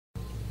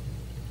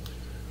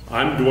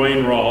I'm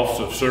Duane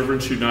Roelfs of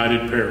Servants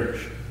United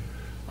Parish.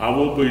 I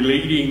will be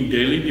leading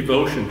daily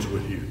devotions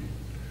with you.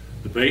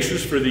 The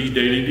basis for these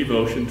daily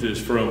devotions is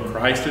from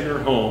Christ in Her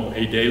Home,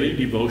 a daily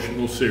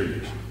devotional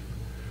series.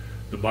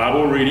 The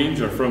Bible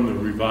readings are from the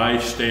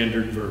Revised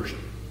Standard Version.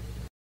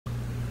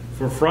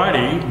 For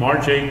Friday,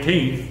 March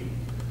 18th,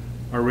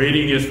 our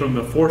reading is from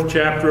the 4th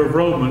chapter of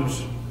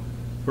Romans,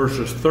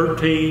 verses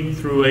 13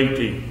 through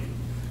 18.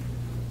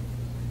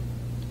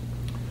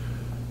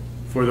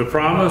 For the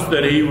promise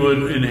that he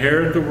would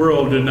inherit the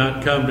world did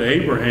not come to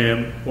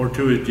Abraham or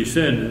to his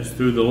descendants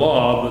through the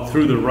law, but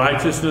through the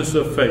righteousness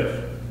of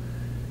faith.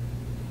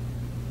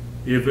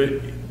 If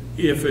it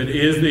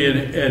is the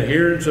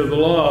adherents of the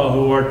law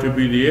who are to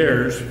be the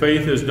heirs,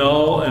 faith is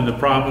null and the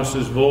promise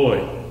is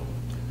void.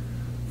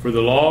 For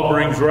the law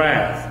brings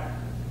wrath,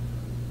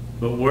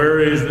 but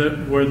where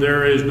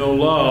there is no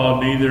law,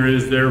 neither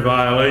is there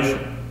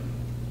violation.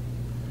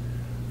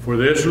 For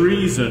this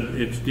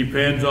reason, it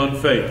depends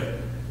on faith,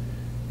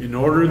 in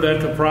order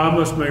that the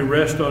promise may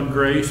rest on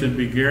grace and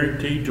be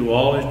guaranteed to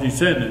all his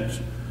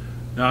descendants,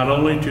 not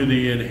only to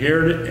the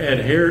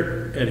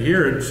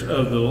adherents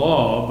of the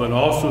law, but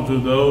also to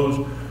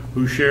those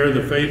who share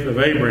the faith of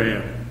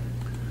Abraham.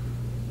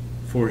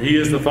 For he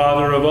is the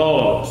father of all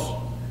of us.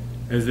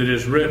 As it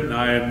is written,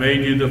 I have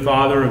made you the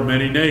father of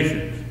many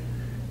nations.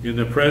 In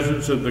the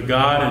presence of the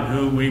God in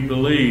whom we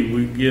believe,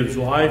 he gives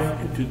life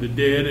to the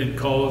dead and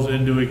calls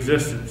into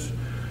existence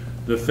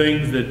the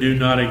things that do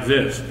not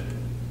exist.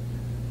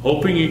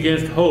 Hoping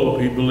against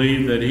hope, he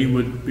believed that he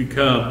would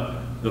become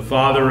the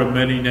father of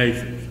many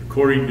nations,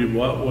 according to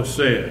what was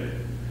said,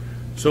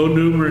 so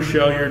numerous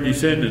shall your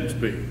descendants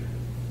be.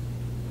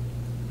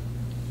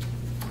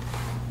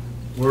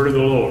 Word of the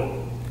Lord.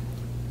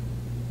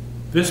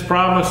 This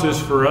promise is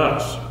for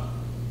us,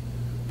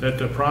 that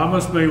the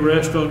promise may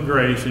rest on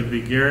grace and be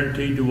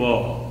guaranteed to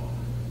all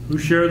who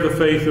share the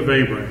faith of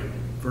Abraham.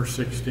 Verse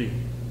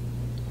 16.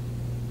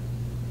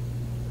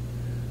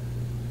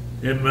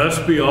 It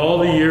must be all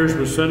the years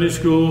with Sunday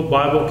school,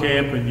 Bible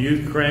camp, and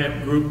youth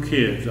group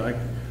kids. I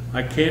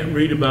can't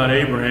read about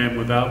Abraham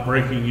without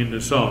breaking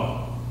into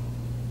song.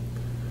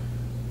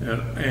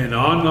 An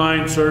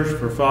online search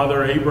for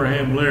Father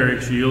Abraham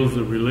lyrics yields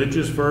the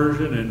religious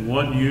version and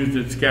one used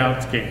at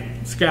Scout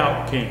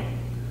camp.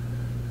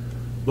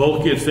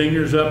 Both get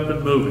singers up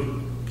and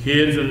moving.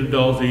 Kids and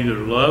adults either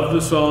love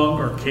the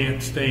song or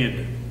can't stand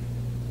it.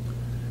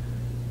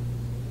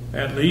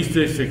 At least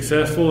they're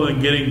successful in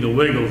getting the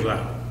wiggles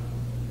out.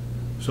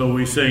 So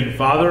we sing,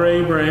 Father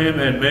Abraham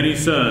had many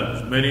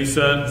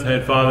sons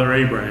had Father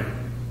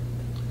Abraham.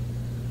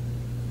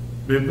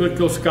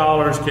 Biblical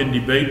scholars can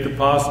debate the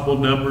possible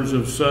numbers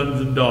of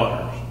sons and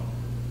daughters.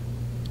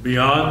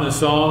 Beyond the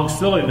song's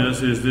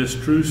silliness is this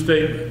true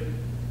statement: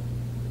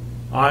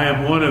 I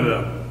am one of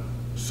them,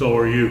 so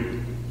are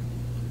you.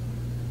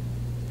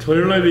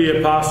 Clearly the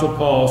Apostle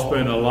Paul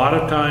spent a lot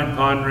of time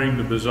pondering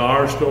the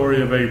bizarre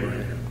story of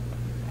Abraham.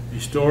 A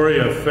story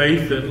of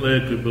faith that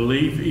led to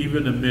belief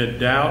even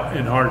amid doubt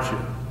and hardship.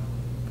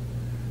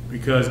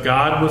 Because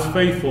God was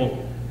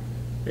faithful,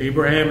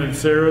 Abraham and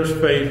Sarah's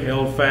faith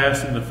held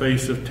fast in the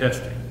face of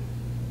testing.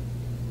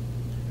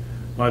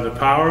 By the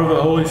power of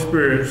the Holy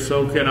Spirit,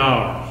 so can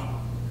ours.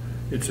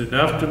 It's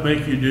enough to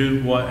make you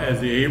do what, as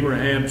the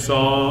Abraham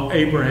song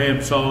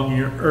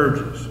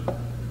urges.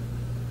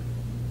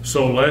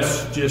 So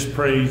let's just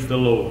praise the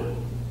Lord.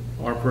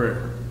 Our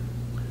prayer.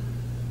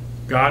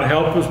 God,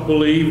 help us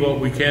believe what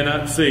we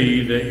cannot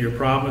see, that your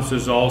promise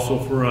is also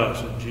for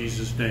us. In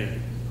Jesus'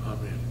 name,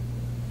 amen.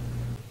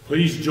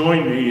 Please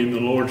join me in the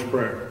Lord's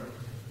Prayer.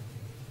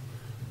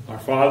 Our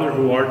Father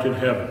who art in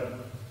heaven,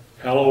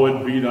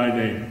 hallowed be thy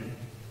name.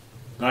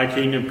 Thy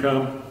kingdom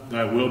come,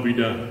 thy will be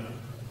done,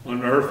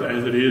 on earth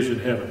as it is in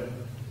heaven.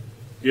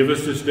 Give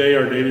us this day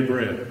our daily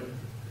bread,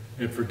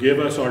 and forgive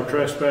us our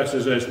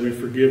trespasses as we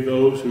forgive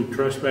those who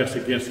trespass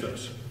against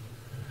us.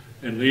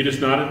 And lead us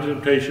not into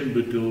temptation,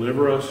 but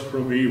deliver us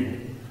from evil.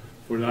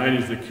 For thine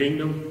is the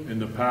kingdom, and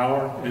the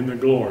power, and the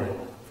glory,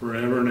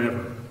 forever and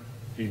ever.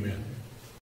 Amen.